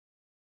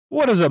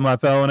What is up, my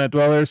fellow net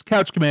dwellers?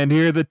 CouchCmd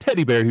here, the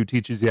teddy bear who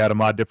teaches you how to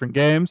mod different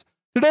games.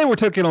 Today we're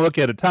taking a look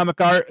at Atomic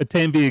Art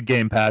attained via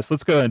Gamepass.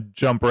 Let's go ahead and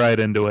jump right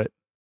into it.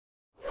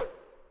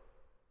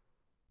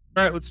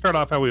 Alright, let's start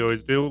off how we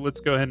always do.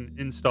 Let's go ahead and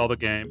install the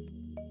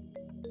game.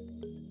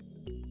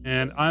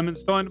 And I'm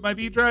installing to my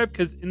V drive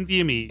because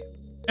NVMe.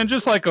 And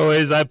just like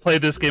always, I've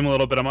played this game a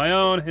little bit on my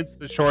own, hence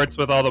the shorts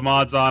with all the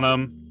mods on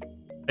them.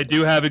 I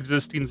do have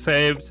existing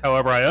saves,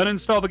 however, I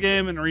uninstall the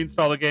game and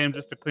reinstall the game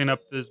just to clean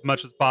up as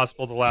much as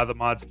possible to allow the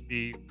mods to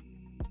be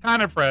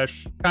kind of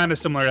fresh, kind of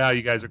similar to how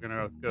you guys are going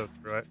to go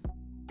through it.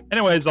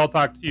 Anyways, I'll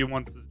talk to you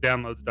once this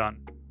download's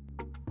done.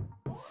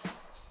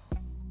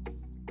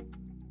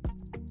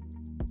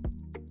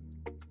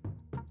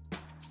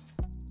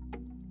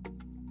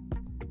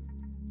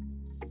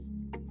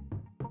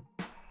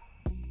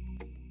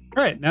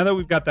 All right, now that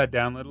we've got that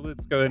downloaded,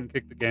 let's go ahead and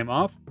kick the game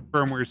off.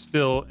 Firmware's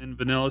still in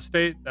vanilla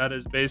state. That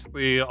is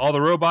basically all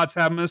the robots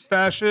have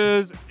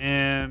mustaches,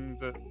 and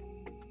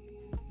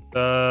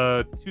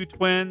the two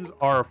twins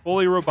are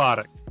fully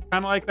robotic.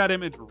 Kind of like that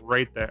image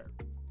right there.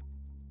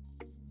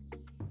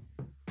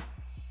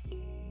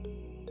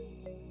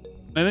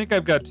 I think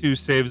I've got two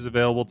saves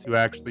available to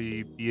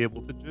actually be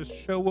able to just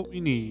show what we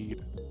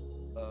need.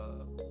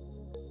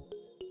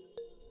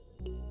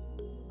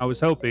 I was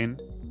hoping.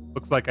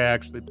 Looks like I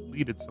actually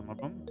deleted some of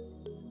them.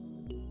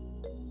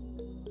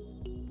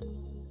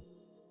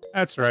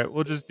 That's right.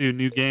 We'll just do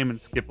new game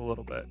and skip a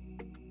little bit.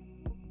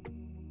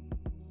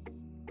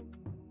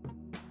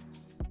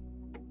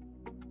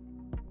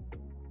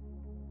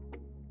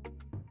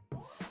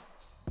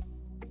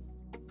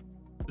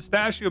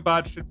 Pistachio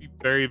bot should be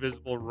very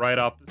visible right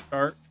off the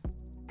start.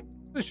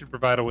 They should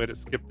provide a way to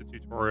skip the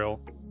tutorial.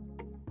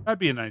 That'd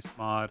be a nice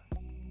mod.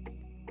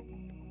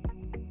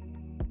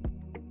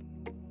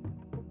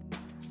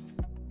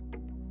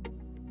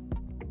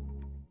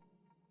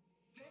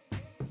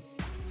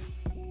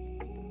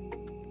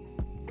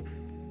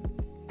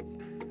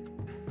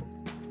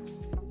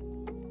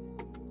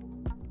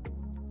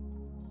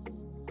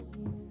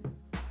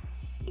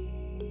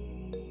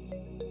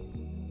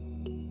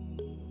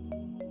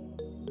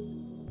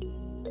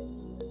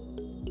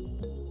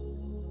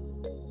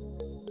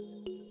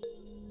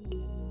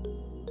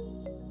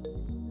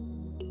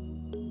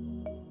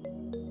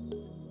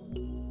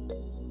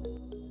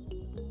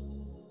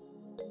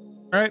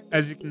 All right,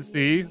 as you can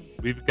see,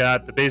 we've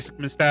got the basic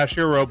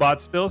Mustachio robot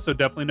still, so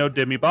definitely no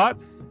Demi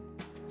bots.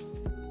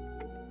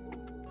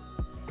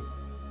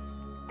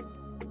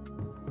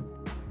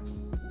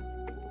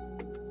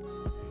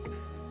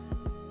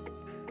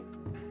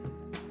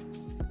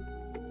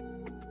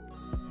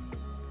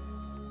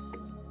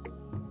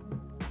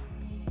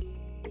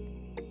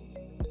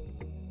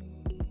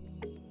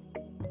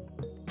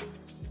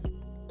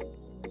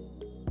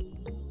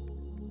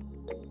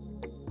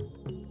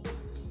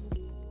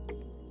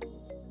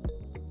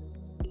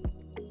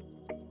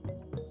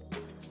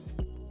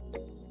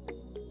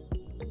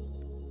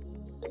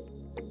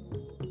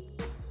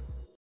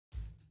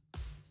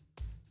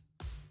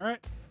 All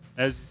right,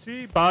 as you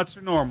see, bots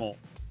are normal.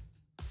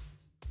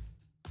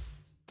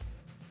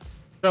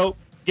 So,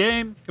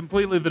 game,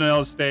 completely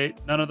vanilla state.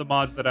 None of the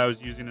mods that I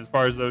was using as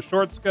far as those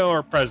shorts go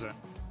are present.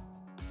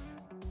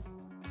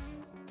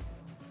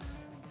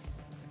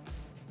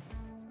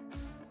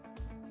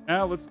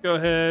 Now, let's go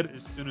ahead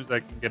as soon as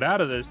I can get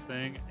out of this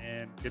thing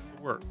and get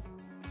to work.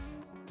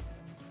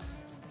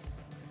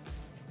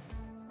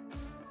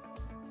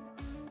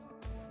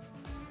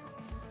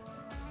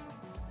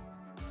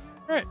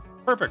 All right,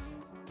 perfect.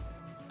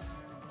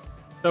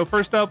 So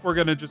first up, we're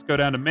going to just go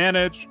down to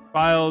Manage,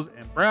 Files,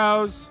 and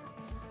Browse.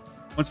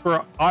 Once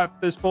we're at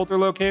this folder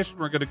location,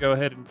 we're going to go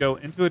ahead and go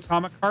into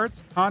Atomic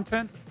Arts,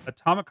 Content,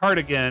 Atomic Art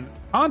again,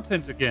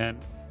 Content again.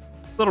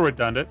 A little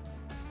redundant.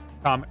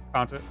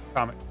 Content.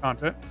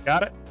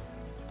 Got it?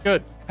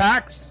 Good.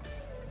 Paks.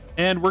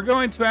 And we're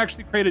going to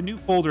actually create a new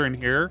folder in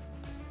here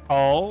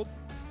called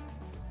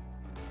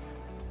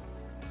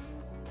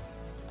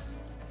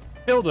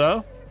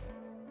Hilda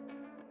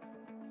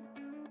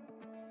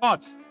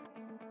Mods.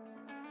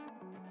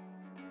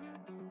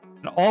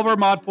 And all of our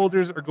mod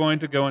folders are going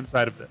to go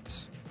inside of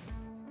this.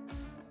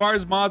 As far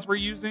as mods we're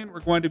using, we're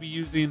going to be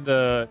using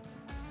the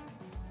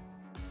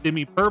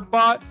Demi Perv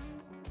bot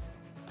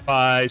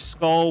by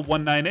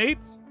Skull198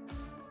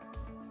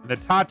 and the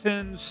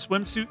Tartan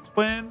Swimsuit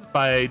twins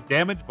by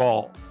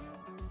DmgVol.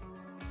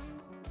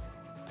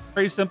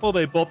 Very simple.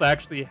 They both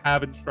actually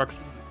have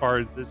instructions as far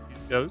as this piece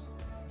goes.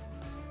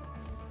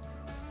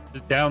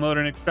 Just download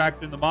and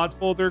extract in the mods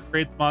folder.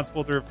 Create the mods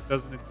folder if it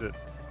doesn't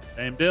exist.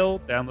 Same deal,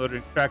 download and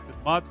extract the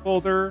mods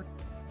folder.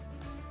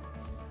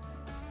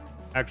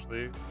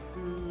 Actually,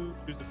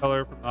 choose the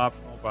color from the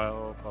optional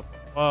file, blah,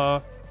 blah,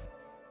 blah.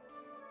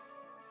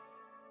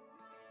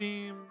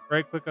 Theme,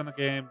 right click on the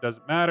game,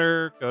 doesn't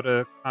matter. Go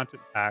to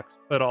content packs,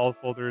 put all the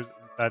folders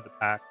inside the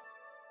packs,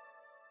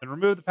 and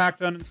remove the pack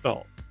to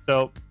uninstall.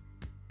 So,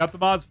 got the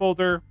mods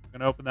folder, I'm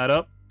gonna open that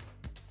up.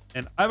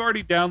 And I've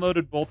already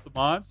downloaded both the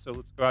mods, so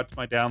let's go out to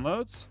my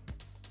downloads.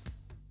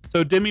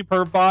 So Demi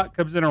Perv bot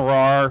comes in a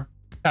RAR.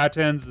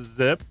 Tartan's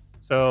zip.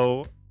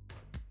 So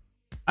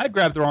I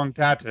grabbed the wrong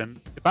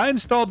Tartan. If I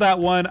installed that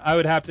one, I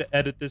would have to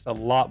edit this a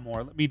lot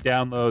more. Let me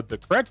download the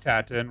correct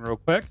Tartan real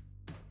quick.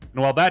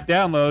 And while that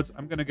downloads,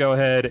 I'm going to go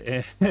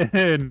ahead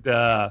and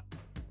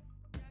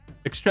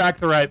extract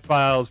the right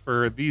files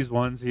for these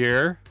ones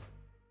here.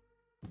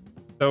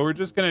 So we're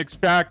just going to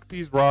extract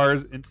these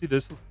RARs into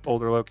this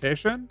folder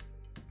location.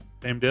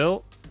 Same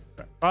deal.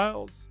 Extract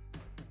files.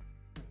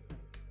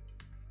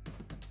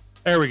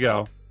 There we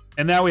go.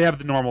 And now we have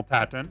the normal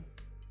Tartan.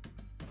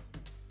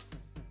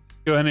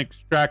 Go ahead and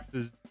extract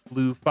this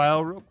blue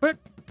file real quick.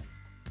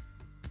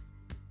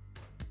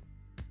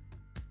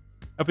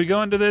 If we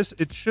go into this,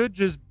 it should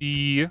just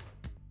be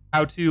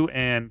how to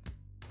and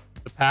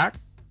the pack.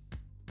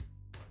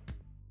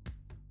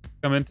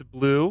 Come into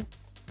blue.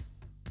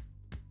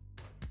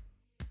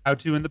 How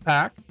to in the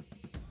pack.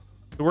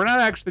 So we're not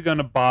actually going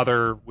to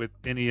bother with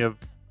any of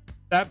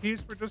that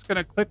piece. We're just going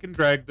to click and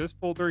drag this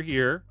folder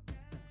here.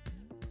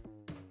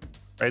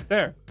 Right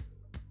there.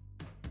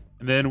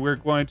 And then we're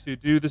going to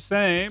do the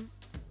same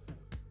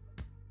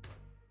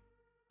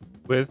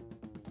with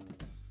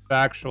the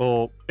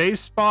actual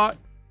base spot.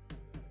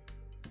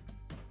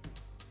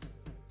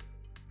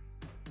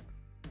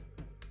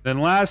 Then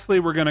lastly,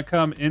 we're going to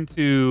come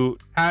into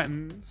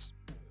Tartan's.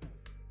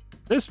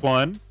 This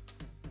one.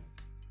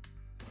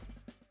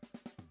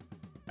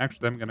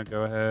 Actually, I'm going to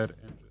go ahead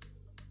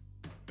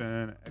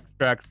and just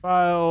extract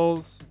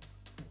files.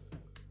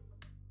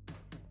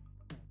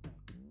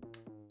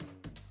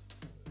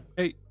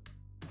 Hey.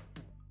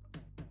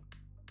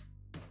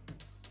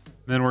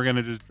 And then we're going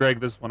to just drag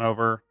this one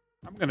over.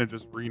 I'm going to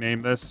just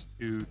rename this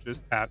to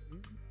just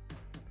Tartan.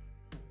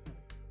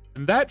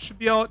 And that should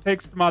be all it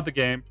takes to mod the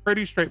game.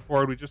 Pretty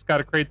straightforward. We just got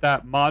to create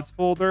that mods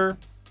folder,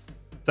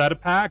 set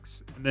of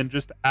packs, and then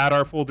just add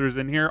our folders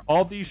in here.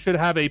 All these should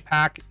have a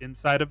pack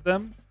inside of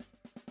them.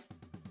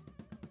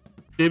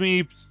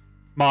 Demi's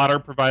modder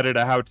provided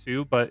a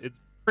how-to, but it's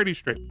pretty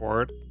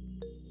straightforward.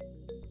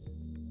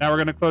 Now we're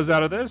going to close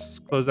out of this,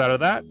 close out of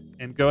that,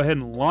 and go ahead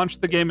and launch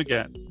the game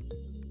again.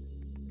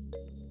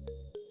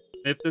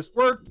 If this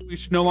worked, we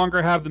should no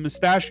longer have the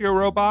Mustachio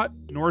robot,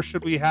 nor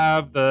should we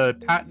have the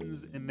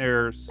Tartans in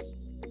their...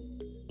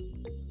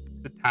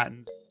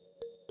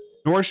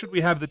 Nor should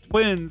we have the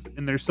twins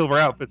in their silver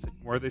outfits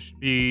anymore. They should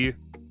be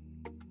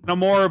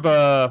more of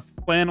a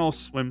flannel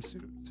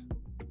swimsuit.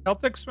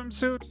 Celtic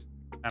swimsuit?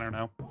 I don't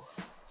know.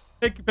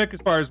 Take your pick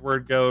as far as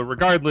word go.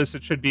 Regardless,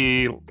 it should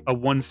be a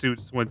one-suit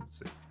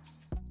swimsuit.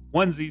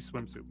 Onesie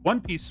swimsuit.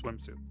 One-piece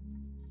swimsuit.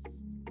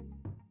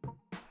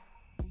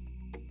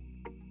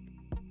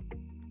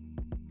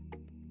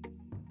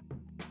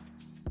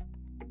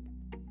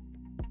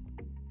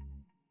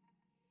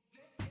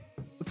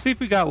 Let's see if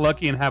we got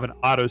lucky and have an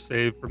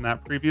autosave from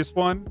that previous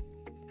one.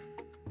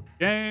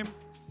 Game.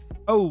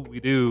 Oh, we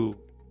do.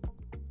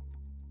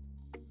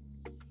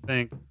 I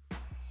think.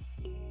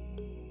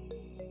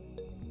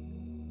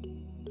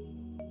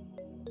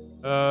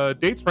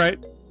 Date's right.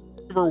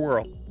 Give her a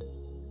whirl.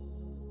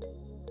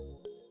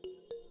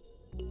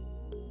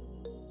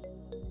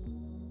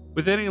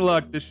 With any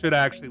luck, this should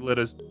actually let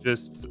us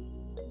just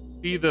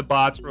see the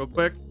bots real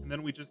quick, and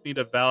then we just need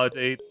to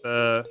validate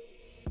the...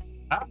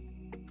 Ah.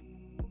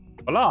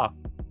 Voila.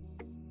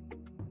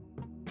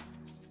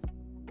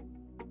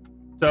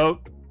 So,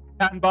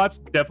 Tartan bots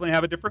definitely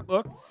have a different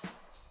look.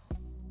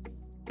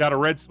 Got a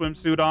red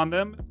swimsuit on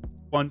them,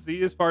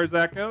 onesie as far as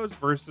that goes,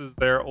 versus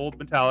their old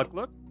metallic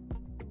look.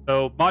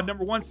 So, mod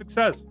number 1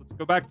 success. Let's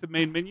go back to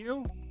main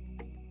menu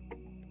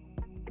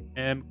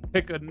and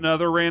pick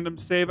another random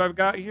save I've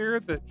got here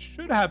that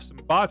should have some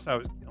bots I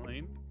was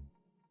killing.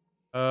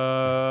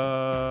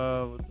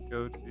 Let's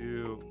go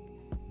to...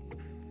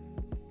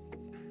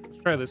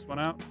 Let's try this one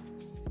out.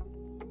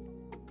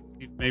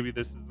 See if maybe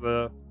this is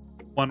the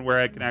one where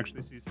I can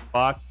actually see some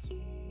bots.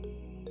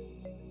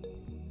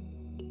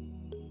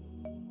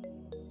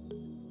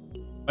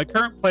 My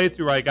current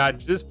playthrough, I got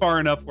just far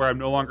enough where I'm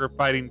no longer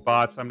fighting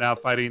bots. I'm now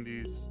fighting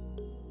these.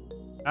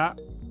 Ah,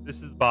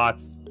 this is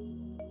bots.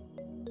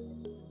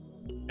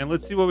 And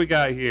let's see what we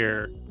got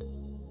here.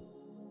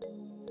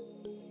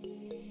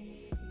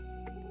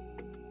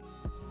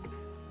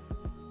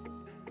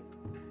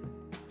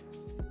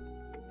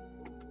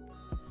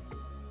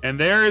 And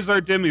there is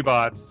our Demi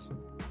bots.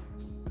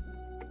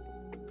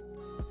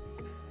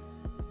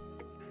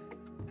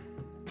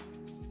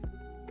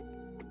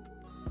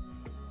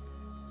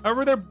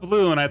 However, they're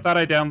blue, and I thought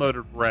I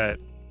downloaded red.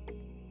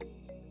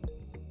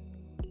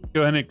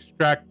 Go ahead and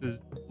extract this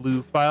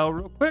blue file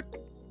real quick.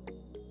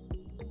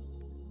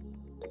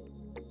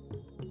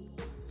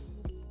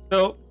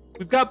 So,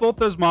 we've got both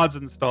those mods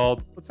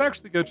installed. Let's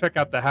actually go check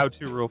out the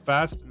how-to real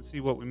fast and see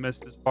what we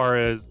missed as far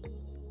as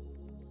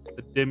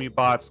the Demi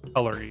bots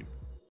coloring.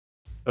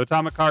 So,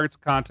 Atomic Hearts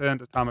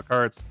content,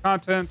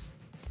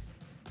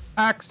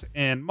 packs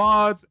and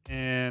mods,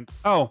 and...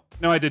 Oh,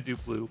 no, I did do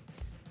blue.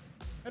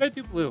 Why did I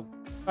do blue?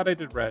 I thought I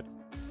did red.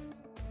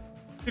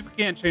 See if we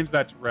can't change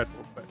that to red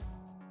real quick.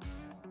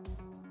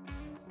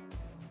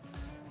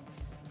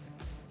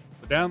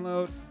 So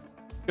download.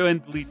 Go ahead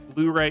and delete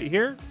blue right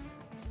here.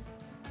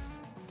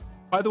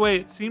 By the way,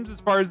 it seems as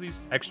far as these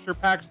texture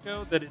packs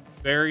go that it's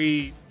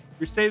very...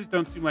 Your saves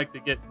don't seem like they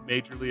get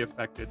majorly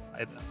affected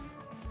by them.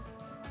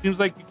 Seems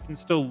like you can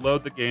still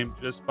load the game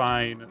just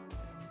fine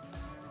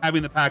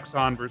having the packs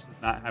on versus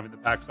not having the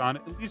packs on,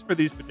 at least for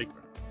these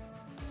particular.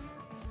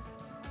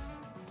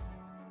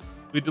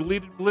 We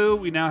deleted blue.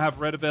 We now have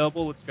red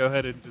available. Let's go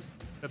ahead and just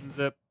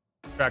zip,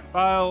 extract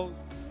files,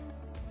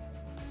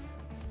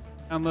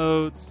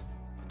 downloads.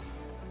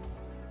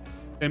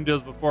 Same deal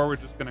as before. We're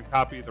just going to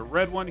copy the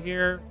red one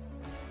here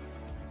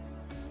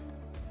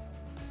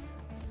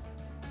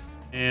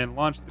and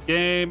launch the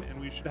game, and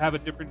we should have a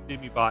different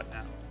Demi bot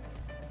now.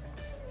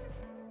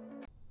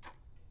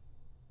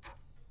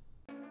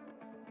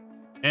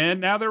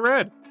 And now they're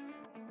red.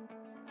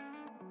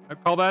 I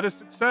call that a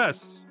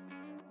success.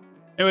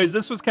 Anyways,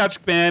 this was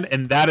CouchCmd,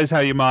 and that is how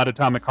you mod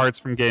Atomic Hearts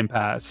from Game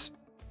Pass.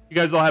 You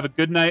guys all have a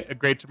good night, a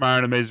great tomorrow,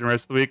 and an amazing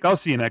rest of the week. I'll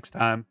see you next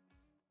time.